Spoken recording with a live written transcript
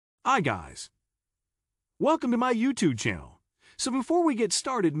Hi guys, welcome to my YouTube channel. So before we get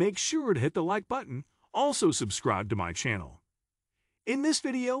started, make sure to hit the like button, also subscribe to my channel. In this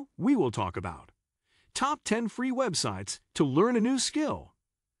video, we will talk about top 10 free websites to learn a new skill.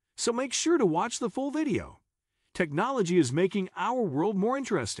 So make sure to watch the full video. Technology is making our world more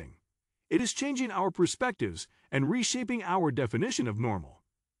interesting. It is changing our perspectives and reshaping our definition of normal.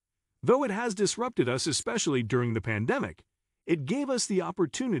 Though it has disrupted us, especially during the pandemic, it gave us the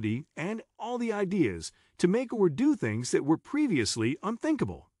opportunity and all the ideas to make or do things that were previously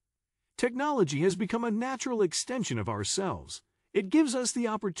unthinkable. Technology has become a natural extension of ourselves. It gives us the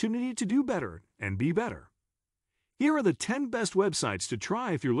opportunity to do better and be better. Here are the 10 best websites to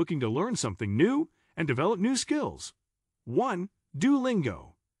try if you're looking to learn something new and develop new skills. 1.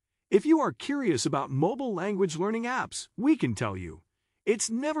 Duolingo. If you are curious about mobile language learning apps, we can tell you, it's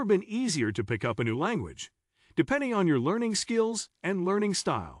never been easier to pick up a new language, depending on your learning skills and learning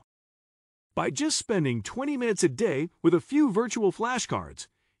style. By just spending 20 minutes a day with a few virtual flashcards,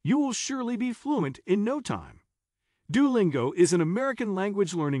 you will surely be fluent in no time. Duolingo is an American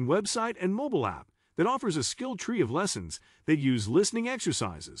language learning website and mobile app that offers a skill tree of lessons that use listening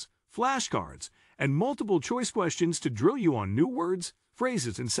exercises, flashcards, and multiple choice questions to drill you on new words,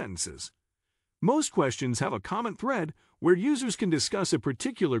 phrases, and sentences. Most questions have a common thread where users can discuss a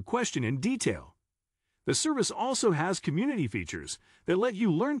particular question in detail. The service also has community features that let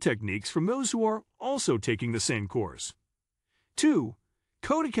you learn techniques from those who are also taking the same course. 2.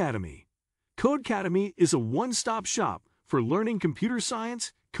 Codecademy. Codecademy is a one-stop shop for learning computer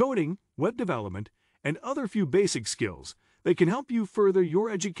science, coding, web development, and other few basic skills that can help you further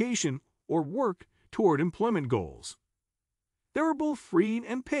your education or work toward employment goals. There are both free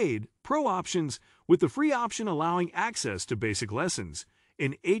and paid pro options, with the free option allowing access to basic lessons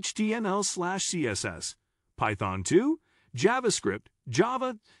in HTML/CSS, Python 2, JavaScript,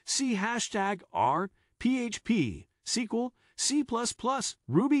 Java, C#R, PHP, SQL, C++,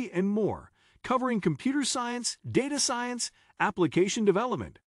 Ruby, and more, covering computer science, data science, application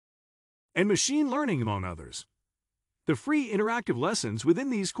development, and machine learning, among others. The free interactive lessons within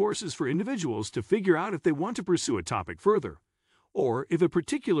these courses for individuals to figure out if they want to pursue a topic further, or if a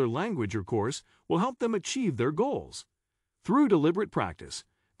particular language or course will help them achieve their goals. Through deliberate practice,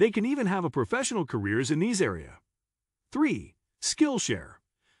 they can even have a professional careers in these areas. 3. Skillshare.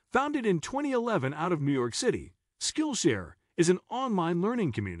 Founded in 2011 out of New York City, Skillshare is an online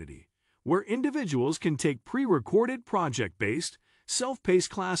learning community where individuals can take pre-recorded project-based,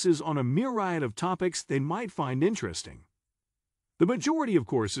 self-paced classes on a myriad of topics they might find interesting. The majority of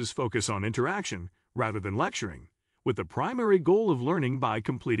courses focus on interaction rather than lecturing, with the primary goal of learning by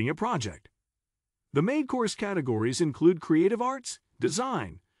completing a project. The main course categories include creative arts,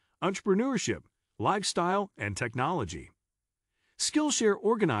 design, entrepreneurship, lifestyle, and technology. Skillshare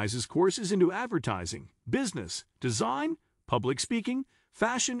organizes courses into advertising, business, design, public speaking,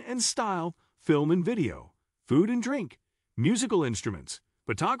 fashion and style, film and video, food and drink, musical instruments,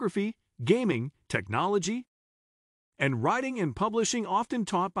 photography, gaming, technology, and writing and publishing, often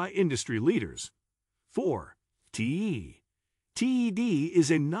taught by industry leaders. 4. TED. TED is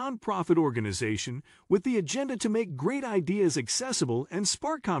a nonprofit organization with the agenda to make great ideas accessible and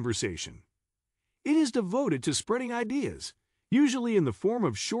spark conversation. It is devoted to spreading ideas, usually in the form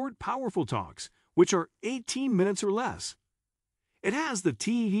of short, powerful talks, which are 18 minutes or less. It has the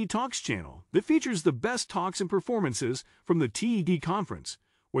TED Talks channel that features the best talks and performances from the TED conference,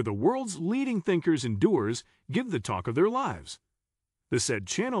 where the world's leading thinkers and doers give the talk of their lives. The said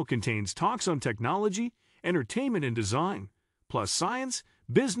channel contains talks on technology, entertainment and design, plus science,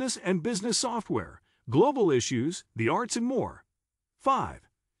 business and business software, global issues, the arts, and more. 5.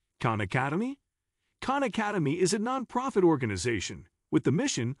 Khan Academy. Khan Academy is a nonprofit organization with the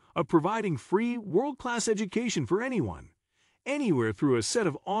mission of providing free, world-class education for anyone, anywhere through a set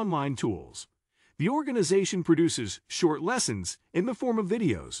of online tools. The organization produces short lessons in the form of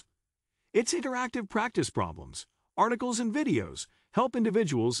videos. Its interactive practice problems, articles, and videos help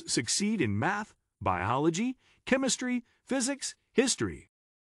individuals succeed in math, biology, chemistry, physics, history,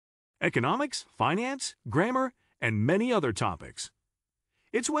 economics, finance, grammar, and many other topics.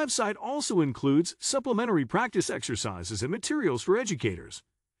 Its website also includes supplementary practice exercises and materials for educators.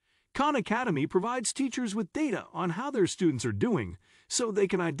 Khan Academy provides teachers with data on how their students are doing so they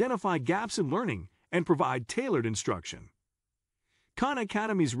can identify gaps in learning and provide tailored instruction. Khan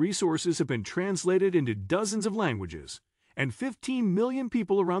Academy's resources have been translated into dozens of languages, and 15 million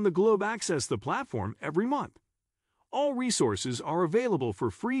people around the globe access the platform every month. All resources are available for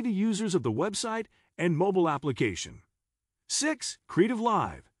free to users of the website and mobile application. 6. Creative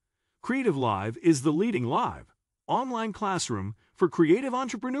Live. Creative Live is the leading live, online classroom for creative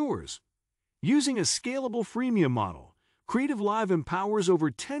entrepreneurs. Using a scalable freemium model, Creative Live empowers over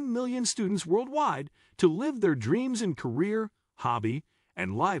 10 million students worldwide to live their dreams in career, hobby,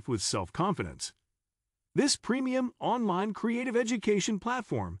 and life with self-confidence. This premium online creative education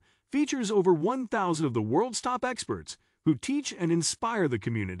platform features over 1,000 of the world's top experts who teach and inspire the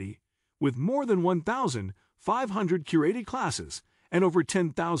community, with more than 1,500 curated classes and over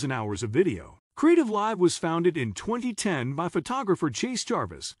 10,000 hours of video. Creative Live was founded in 2010 by photographer Chase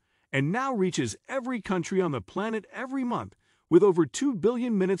Jarvis and now reaches every country on the planet every month with over 2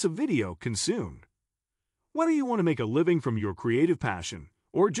 billion minutes of video consumed. Whether you want to make a living from your creative passion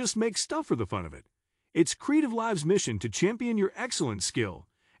or just make stuff for the fun of it, it's Creative Live's mission to champion your excellent skill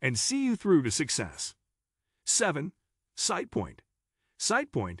and see you through to success. 7. SitePoint.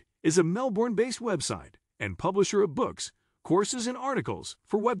 SitePoint is a Melbourne-based website and publisher of books, courses, and articles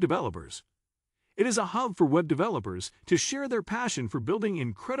for web developers. It is a hub for web developers to share their passion for building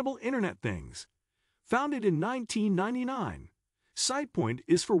incredible internet things. Founded in 1999, SitePoint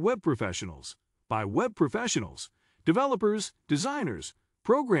is for web professionals, by web professionals, developers, designers,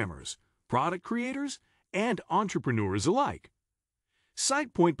 programmers, product creators, and entrepreneurs alike.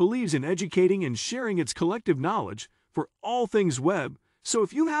 SitePoint believes in educating and sharing its collective knowledge for all things web, so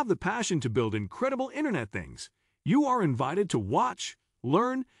if you have the passion to build incredible internet things, you are invited to watch,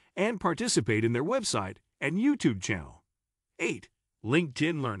 learn, and participate in their website and YouTube channel. 8.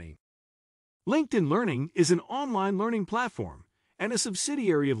 LinkedIn Learning. LinkedIn Learning is an online learning platform and a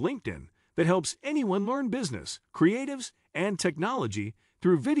subsidiary of LinkedIn that helps anyone learn business, creatives, and technology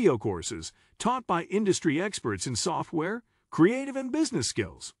through video courses taught by industry experts in software, creative, and business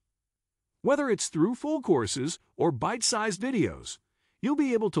skills. Whether it's through full courses or bite-sized videos, you'll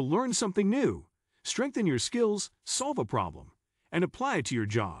be able to learn something new, strengthen your skills, solve a problem, and apply it to your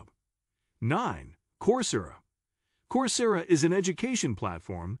job. 9. Coursera. Coursera is an education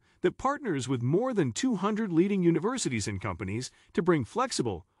platform that partners with more than 200 leading universities and companies to bring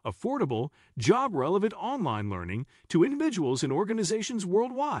flexible, affordable, job-relevant online learning to individuals and organizations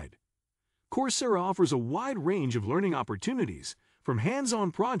worldwide. Coursera offers a wide range of learning opportunities, from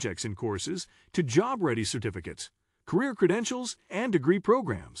hands-on projects and courses to job-ready certificates, career credentials, and degree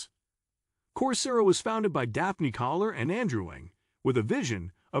programs. Coursera was founded by Daphne Koller and Andrew Ng, with a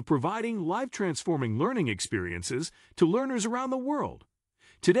vision of providing life-transforming learning experiences to learners around the world.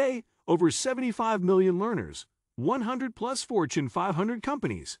 Today, over 75 million learners, 100-plus Fortune 500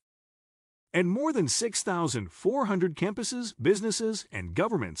 companies, and more than 6,400 campuses, businesses, and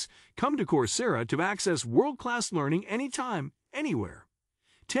governments come to Coursera to access world-class learning anytime, anywhere.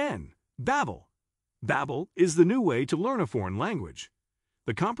 10. Babbel. Babbel is the new way to learn a foreign language.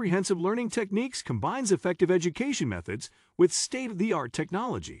 The comprehensive learning techniques combines effective education methods with state-of-the-art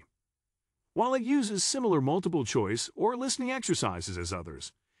technology. While it uses similar multiple-choice or listening exercises as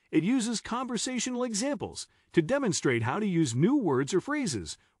others, it uses conversational examples to demonstrate how to use new words or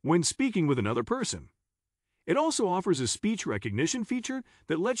phrases when speaking with another person. It also offers a speech recognition feature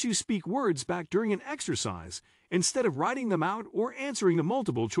that lets you speak words back during an exercise instead of writing them out or answering the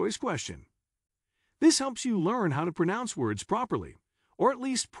multiple-choice question. This helps you learn how to pronounce words properly, or at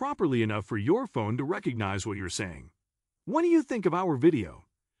least properly enough for your phone to recognize what you're saying. What do you think of our video?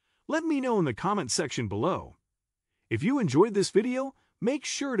 Let me know in the comment section below. If you enjoyed this video, make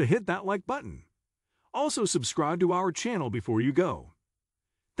sure to hit that like button. Also subscribe to our channel before you go.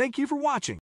 Thank you for watching.